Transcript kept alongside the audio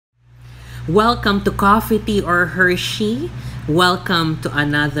Welcome to Coffee, Tea, or Hershey. Welcome to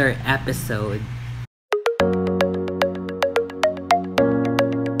another episode.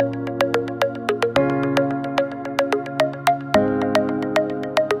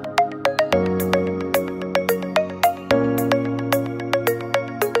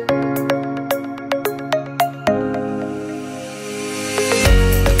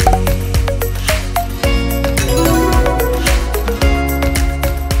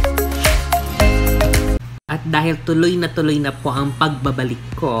 Dahil tuloy na po ang pagbabalik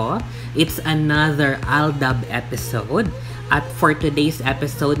ko, it's another Aldab episode. At for today's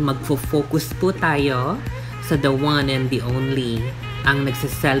episode, magfo-focus po tayo sa the one and the only, ang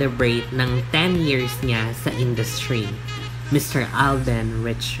nagse-celebrate ng 10 years niya sa industry, Mr. Alden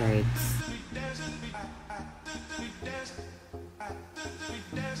Richards.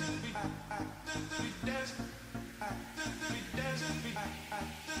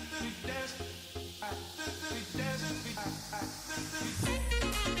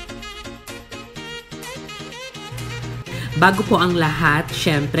 Bago po ang lahat,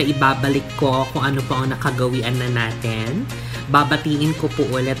 syempre ibabalik ko kung ano po ang nakagawian na natin. Babatiin ko po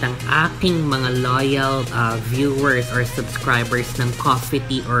ulit ang aking mga loyal viewers or subscribers ng Coffee,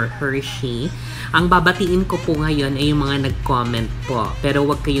 Tea, or Hershey. Ang babatiin ko po ngayon ay yung mga nag-comment po. Pero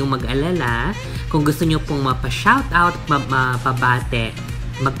huwag kayong mag-alala. Kung gusto nyo pong mapa-shoutout, mapabate,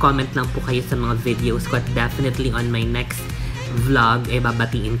 mag-comment lang po kayo sa mga videos ko at definitely on my next vlog ay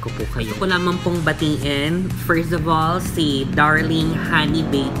babatiin ko po kayo. Gusto ko lamang pong batiin, first of all, si Darling Honey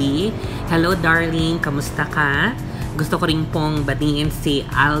Baby. Hello Darling, kamusta ka? Gusto ko rin pong batiin si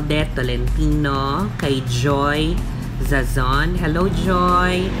Aldet Tolentino, kay Joy Zazon. Hello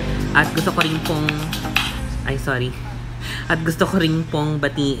Joy! At gusto ko rin pong gusto ko rin pong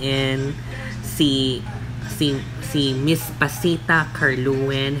batiin si Miss Pasita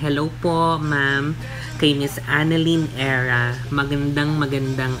Carluen. Hello po ma'am. Kay Miss Annalyn Era, magandang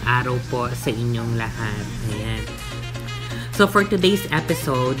araw po sa inyong lahat. Ayan. So for today's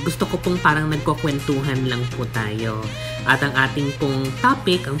episode, gusto ko pong parang nagkukwentuhan lang po tayo. At ang ating pong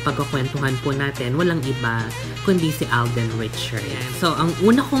topic, ang pagkukwentuhan po natin, walang iba kundi si Alden Richards. Ayan. So ang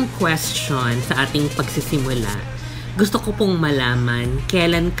una kong question sa ating pagsisimula, gusto ko pong malaman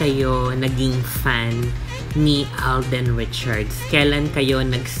kailan kayo naging fan ni Alden Richards? Kailan kayo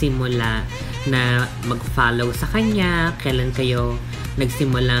nagsimula na mag-follow sa kanya? Kailan kayo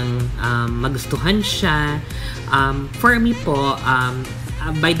nagsimulang magustuhan siya? For me po,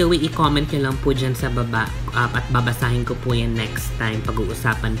 by the way, i-comment nyo lang po dyan sa baba at babasahin ko po yan next time.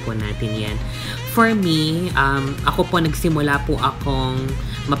 Pag-uusapan po natin yan. For me, ako po nagsimula po akong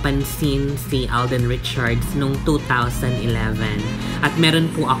mapansin si Alden Richards noong 2011. At meron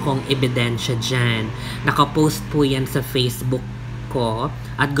po akong ebidensya dyan. Nakapost po yan sa Facebook ko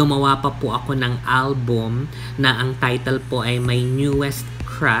at gumawa pa po ako ng album na ang title po ay My Newest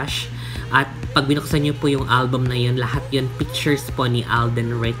Crush. At pag binuksan nyo po yung album na yun, lahat yun pictures po ni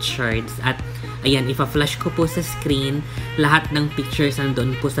Alden Richards. At ayan, ipa-flash ko po sa screen, lahat ng pictures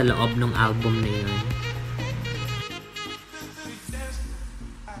nandun po sa loob ng album na yun.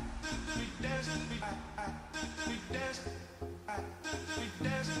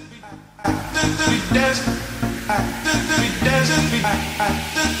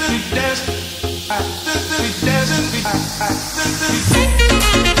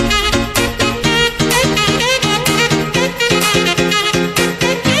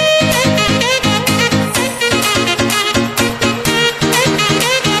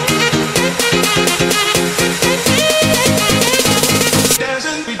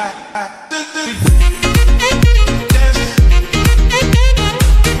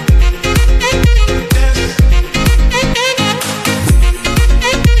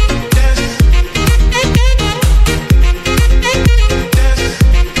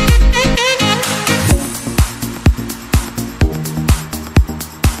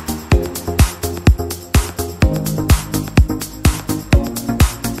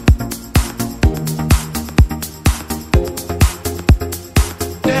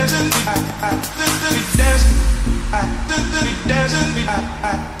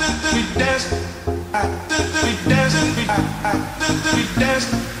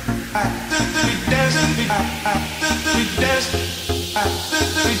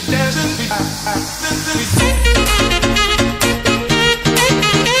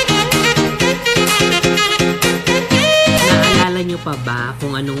 Naalala nyo pa ba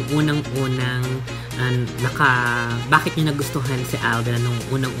kung anong unang-unang bakit niyo nagustuhan si Alden? Anong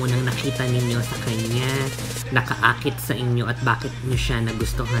unang-unang nakita ninyo sa kanya? Nakaakit sa inyo at bakit niyo siya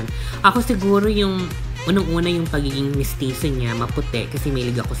nagustuhan? Ako siguro yung unang-una yung pagiging mistiso niya, maputi, kasi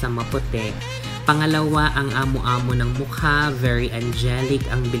mahilig ako sa maputi. Pangalawa, ang amo-amo ng mukha, very angelic,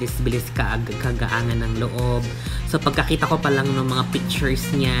 ang bilis-bilis kagaangan ng loob. So pagkakita ko pa lang ng mga pictures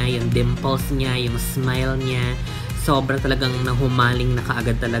niya, yung dimples niya, yung smile niya, sobra talagang nahumaling na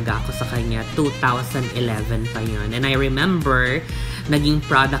kaagad talaga ako sa kanya. 2011 pa yun. And I remember, naging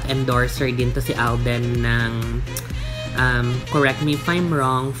product endorser din to si Alden ng, correct me if I'm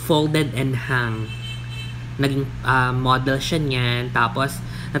wrong, Folded and Hang. Naging model siya niyan. Tapos,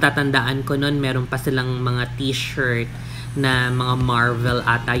 natatandaan ko noon, meron pa silang mga t-shirt na mga Marvel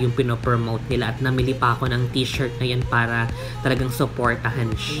ata yung pinopromote nila, at namili pa ako ng t-shirt na yan para talagang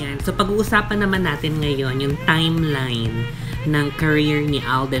supportahan siya. So pag-uusapan naman natin ngayon yung timeline ng career ni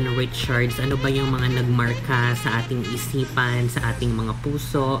Alden Richards. Ano ba yung mga nagmarka sa ating isipan, sa ating mga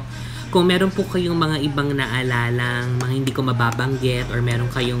puso? Kung meron po kayong mga ibang naalalang, mga hindi ko mababanggit, or meron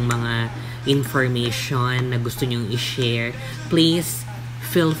kayong mga information na gusto nyong i-share, please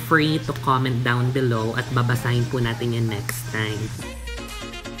feel free to comment down below at babasahin po natin yan next time.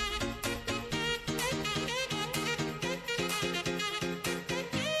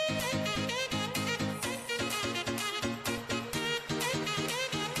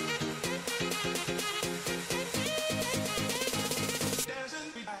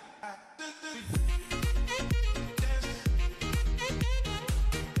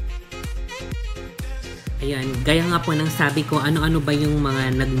 Ayan, gaya nga po ng sabi ko, ano-ano ba yung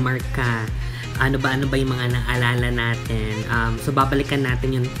mga nagmarka? Ano ba yung mga naalala natin? So, babalikan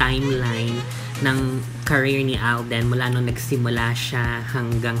natin yung timeline ng career ni Alden mula nung nagsimula siya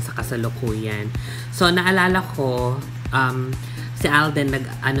hanggang sa kasalukuyan. So, naalala ko, si Alden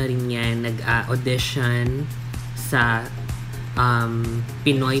nag-audition sa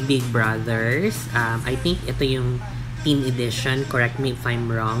Pinoy Big Brothers. I think ito yung teen edition, correct me if I'm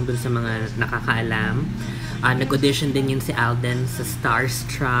wrong, dun sa mga nakakaalam. Nag-audition din yun si Alden sa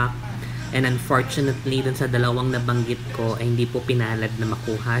Starstruck, and unfortunately dun sa dalawang nabanggit ko ay hindi po pinalad na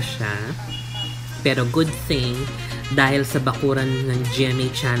makuha siya. Pero good thing, dahil sa bakuran ng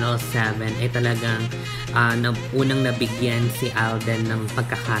GMA Channel 7 ay talagang unang nabigyan si Alden ng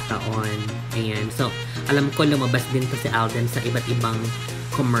pagkakataon. Ayan, so alam ko lumabas din to si Alden sa iba't ibang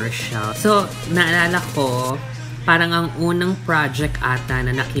commercial. So naalala ko, parang ang unang project ata na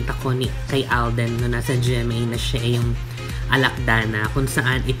nakita ko kay Alden no nasa GMA na siya ay yung Alakdana, kung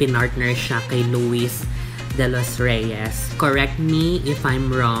saan ipinartner siya kay Luis de los Reyes. Correct me if I'm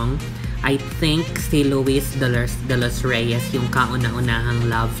wrong. I think si Luis de los Reyes yung kauna-unahang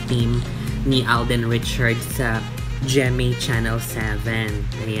love team ni Alden Richards sa GMA Channel 7.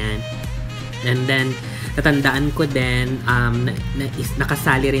 Ayan. And then, natandaan ko din,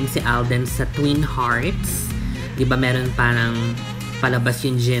 nakasali rin si Alden sa Twin Hearts. Diba meron parang palabas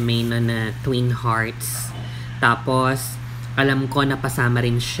yung GMA na Twin Hearts. Tapos, alam ko napasama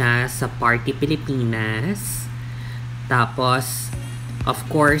rin siya sa Party Pilipinas. Tapos, of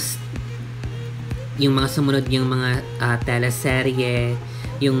course, yung mga sumunod yung mga teleserye,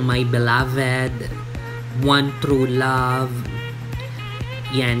 yung My Beloved, One True Love,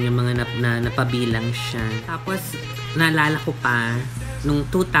 yan, yung mga napabilang siya. Tapos, naalala ko pa, nung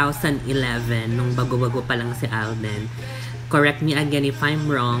 2011, nung bago-bago pa lang si Alden, correct me again if I'm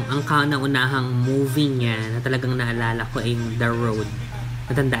wrong, ang kauna-unahang movie niya na talagang naalala ko ay The Road.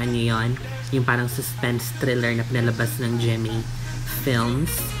 Natandaan niyo yon? Yung parang suspense thriller na pinalabas ng GMA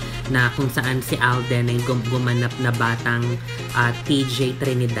Films, na kung saan si Alden ay gumanap na batang TJ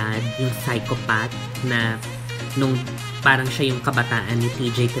Trinidad, yung psychopath na nung parang siya yung kabataan ni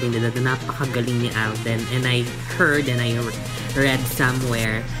TJ Trinidad na napakagaling ni Alden. And I heard and I read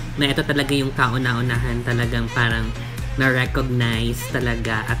somewhere na ito talaga yung kauna-unahan talagang parang na-recognize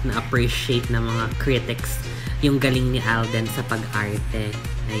talaga at na-appreciate ng mga critics yung galing ni Alden sa pag-arte.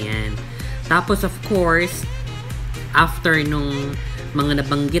 Ayan. Tapos of course, after nung mga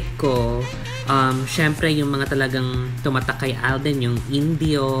nabanggit ko, syempre yung mga talagang tumatak kay Alden, yung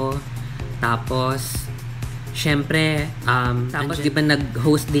Indio, tapos syempre, tapos di ba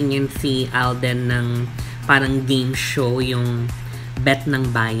nag-host din yun si Alden ng parang game show, yung Bet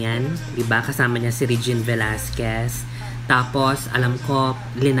ng Bayan, di ba? Kasama niya si Regine Velasquez. Tapos, alam ko,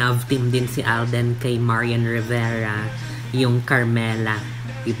 love team din si Alden kay Marian Rivera, yung Carmela,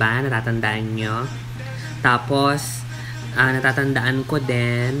 di ba? Natatandaan nyo? Tapos, natatandaan ko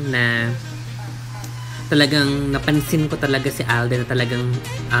din na talagang napansin ko talaga si Alden na talagang,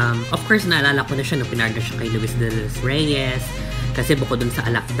 of course, naalala ko na siya nung pinartner siya kay Luis de los Reyes. Kasi bukod dun sa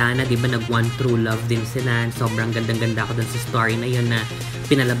Alakdana, di ba, nag-One True Love din sila. Sobrang gandang-ganda ako dun sa story na yun na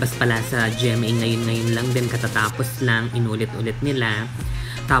pinalabas pala sa GMA ngayon lang din, katatapos lang, inulit-ulit nila.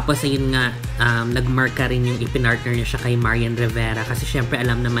 Tapos ayun nga, nagmarka rin yung ipinartner niya siya kay Marian Rivera, kasi syempre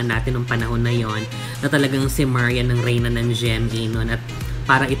alam naman natin nung panahon na yon na talagang si Marian ng reyna ng GMA noon, at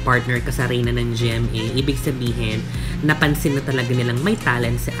para i-partner ka sa reyna ng GMA, ibig sabihin napansin na talaga nilang may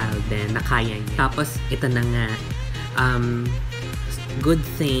talent si Alden na kaya niya. Tapos ito na nga, good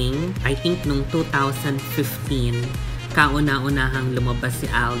thing, I think nung 2015, kauna-unahang lumabas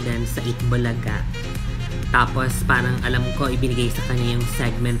si Alden sa Itbulaga. Tapos parang alam ko ibinigay sa kanya yung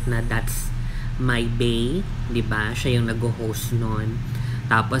segment na That's My Bay, 'di ba? Siya yung nag-host noon.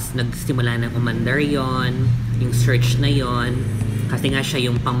 Tapos nagsimula ng umandar yon, yung search na yon, kasi nga siya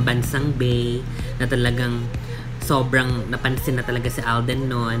yung pambansang bay na talagang sobrang napansin na talaga si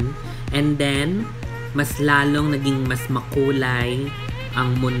Alden noon. And then mas lalong naging mas makulay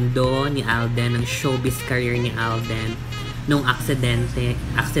ang mundo ni Alden, ang showbiz career ni Alden nung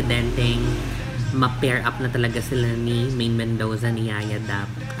aksidenteng ma-pair up na talaga sila ni Maine Mendoza, ni Yaya Dab.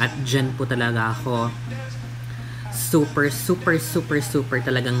 At dyan po talaga ako super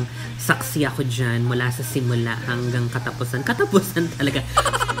talagang saksi ako dyan mula sa simula hanggang katapusan talaga.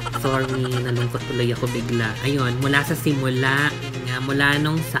 Sorry, nalungkot tuloy ako bigla. Ayun, mula sa simula, mula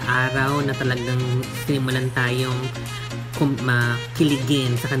nung sa araw na talagang simulan tayong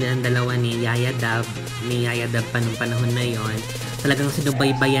kiligin sa kanilang dalawa ni Yaya Dab pa nung panahon na yon, talagang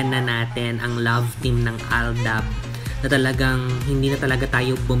sinubaybayan na natin ang love team ng Aldab, na talagang hindi na talaga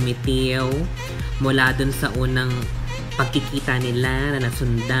tayo bumitiw mula dun sa unang pagkikita nila na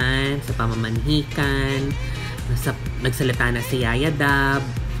nasundan sa pamamanhikan, nagsalita na si Yaya Dab,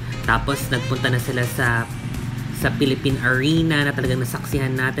 tapos nagpunta na sila sa Philippine Arena na talagang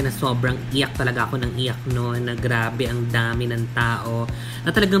nasaksihan natin, na sobrang iyak talaga ako ng iyak noon, na grabe ang dami ng tao,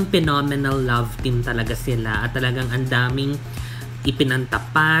 na talagang phenomenal love team talaga sila, at talagang ang daming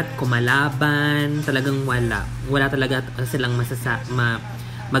ipinantapat, kumalaban, talagang wala talaga silang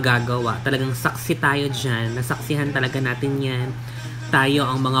magagawa. Talagang saksi tayo dyan, nasaksihan talaga natin yan. Tayo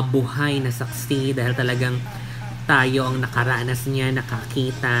ang mga buhay na saksi, dahil talagang tayo ang nakaranas niya,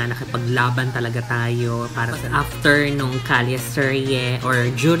 nakakita, nakipaglaban talaga tayo para sa after nung Kalye Serye, or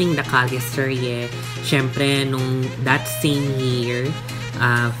during the Kalye Serye, syempre nung that same year,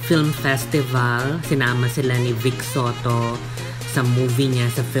 film festival, sinama sila ni Vic Soto sa movie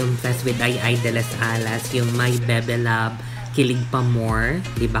niya sa Film Fest with Ay de las Alas, yung My Bebe Love, Kilig Pa More,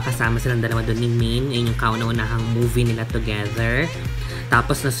 diba? Kasama silang dalawa doon ni Min, yun yung kauna-unahang movie nila together.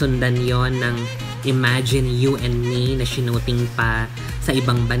 Tapos nasundan yon ng Imagine You and Me na shooting pa sa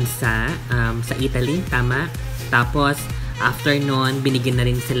ibang bansa, sa Italy, tama? Tapos after nun, binigyan na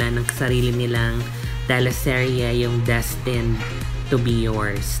rin sila ng sarili nilang teleserye, yung Destined to Be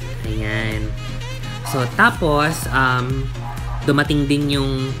Yours. Ayan. So tapos dumating din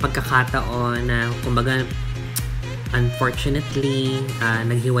yung pagkakataon na kumbaga unfortunately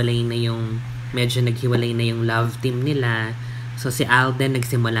naghiwalay na yung love team nila. So si Alden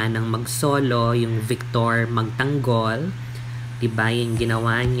nagsimula ng mag-solo, yung Victor magtanggol, diba, yung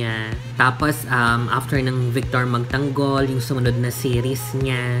ginawa niya. Tapos after ng Victor magtanggol, yung sumunod na series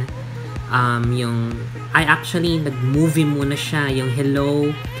niya, actually nag-movie muna siya, yung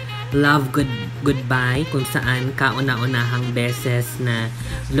Hello, Love, Goodbye, kung saan kauna-unahang beses na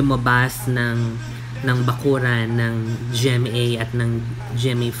lumabas ng bakuran ng GMA at ng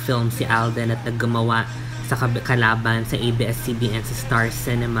GMA Film si Alden, at naggumawa sa kalaban sa ABS-CBN sa Star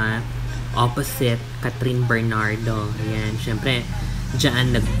Cinema opposite Catherine Bernardo. Ayan, syempre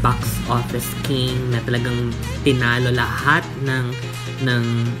diyan nag-box office king na talagang tinalo lahat ng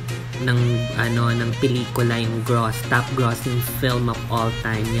pelikula, yung top grossing film of all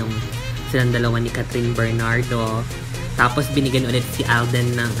time, yung silang dalawa ni Catherine Bernardo. Tapos binigyan ulit si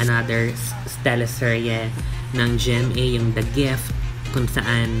Alden ng another teleserye ng GMA, yung The Gift, kung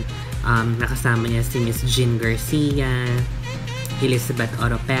saan nakasama niya si Miss Jean Garcia, Elizabeth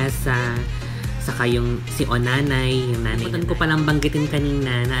Oropesa, saka yung si Onanay, yung nanay. Putan ko palang banggitin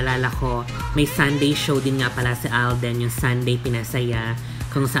kanina, naalala ko, may Sunday show din nga pala si Alden, yung Sunday Pinasaya,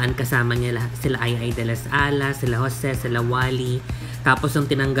 kung saan kasama niya sila Ay de las Alas, sila Jose, sila Wally. Tapos yung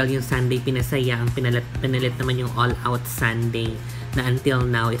tinanggal yung Sunday Pinasaya, ang pinalit naman yung All Out Sunday, na until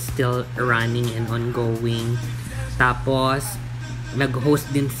now it's still running and ongoing. Tapos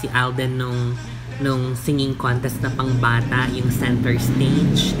nag-host din si Alden nung singing contest na pangbata, yung Center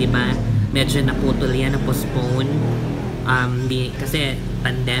Stage, di ba? Medyo naputol yan, na-postpone. Kasi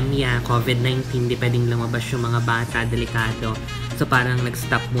pandemya, COVID-19, di pwedeng lumabas yung mga bata, delikado. So parang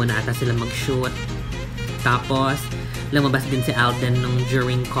nag-stop muna ata sila mag-shoot. Tapos lumabas din si Alden nung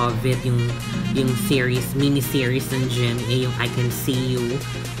during COVID, yung series, mini-series ng GMA, yung I Can See You,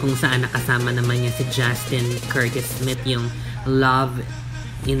 kung saan nakasama naman niya si Justin Curtis Smith, yung Love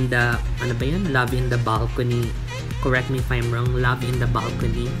in the, ano ba yun? Love in the Balcony. Correct me if I'm wrong. Love in the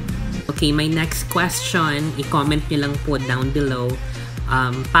Balcony. Okay, my next question, i-comment nyo lang po down below.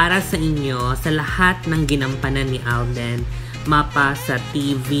 Para sa inyo, sa lahat ng ginampanan ni Alden, mapa sa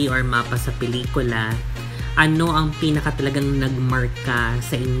TV or mapa sa pelikula, ano ang pinaka talagang nagmarka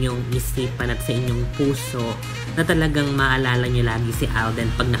sa inyong isipan at sa inyong puso na talagang maalala nyo lagi si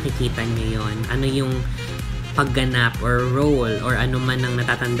Alden pag nakikita nyo yon? Ano yung pagganap or role or ano man ang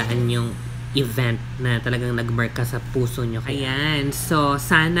natatandaan yung event na talagang nagmarka sa puso nyo? Ayan, so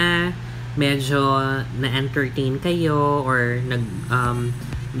sana medyo na-entertain kayo or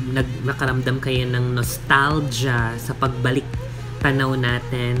nakaramdam kayo ng nostalgia sa pagbalik tanaw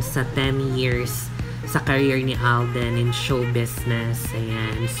natin sa 10 years sa career ni Alden in show business.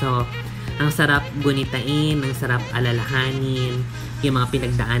 Ayan, so ang sarap gunitain, ang sarap alalahanin yung mga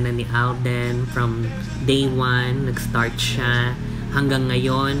pinagdaanan ni Alden from day one, nag-start siya hanggang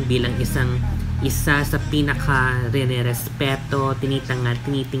ngayon bilang isa sa pinaka rinirespeto,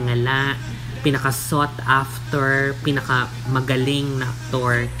 tinitingala, pinaka sought after, pinaka magaling na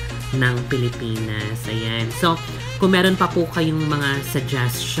aktor ng Pilipinas. Ayan. So, kung meron pa po kayong mga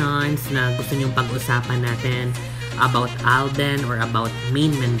suggestions na gusto nyong pag-usapan natin about Alden or about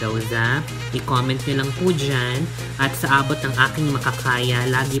Maine Mendoza, i-comment nyo lang po dyan. At sa abot ng aking makakaya,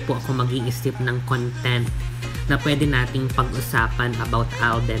 lagi po ako mag-iisip ng content na pwede nating pag-usapan about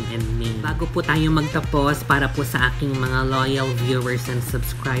Alden and Maine. Bago po tayo magtapos, para po sa aking mga loyal viewers and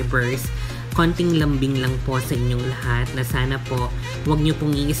subscribers, konting lambing lang po sa inyong lahat na sana po huwag nyo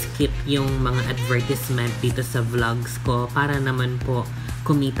pong i-skip yung mga advertisement dito sa vlogs ko para naman po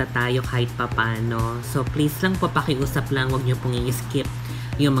kumita tayo kahit papano. So please lang po, pakiusap lang, huwag nyo pong i-skip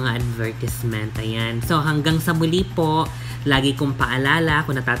yung mga advertisement. Ayan. So hanggang sa muli po, lagi kong paalala,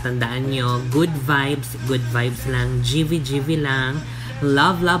 kung natatandaan nyo, good vibes lang, GV lang,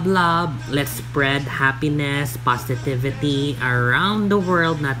 love, love, love. Let's spread happiness, positivity around the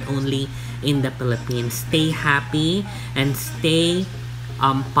world, not only in the Philippines. Stay happy and stay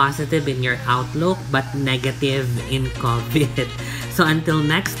positive in your outlook but negative in COVID. So until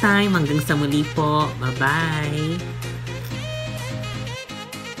next time, hanggang sa muli po. Bye-bye!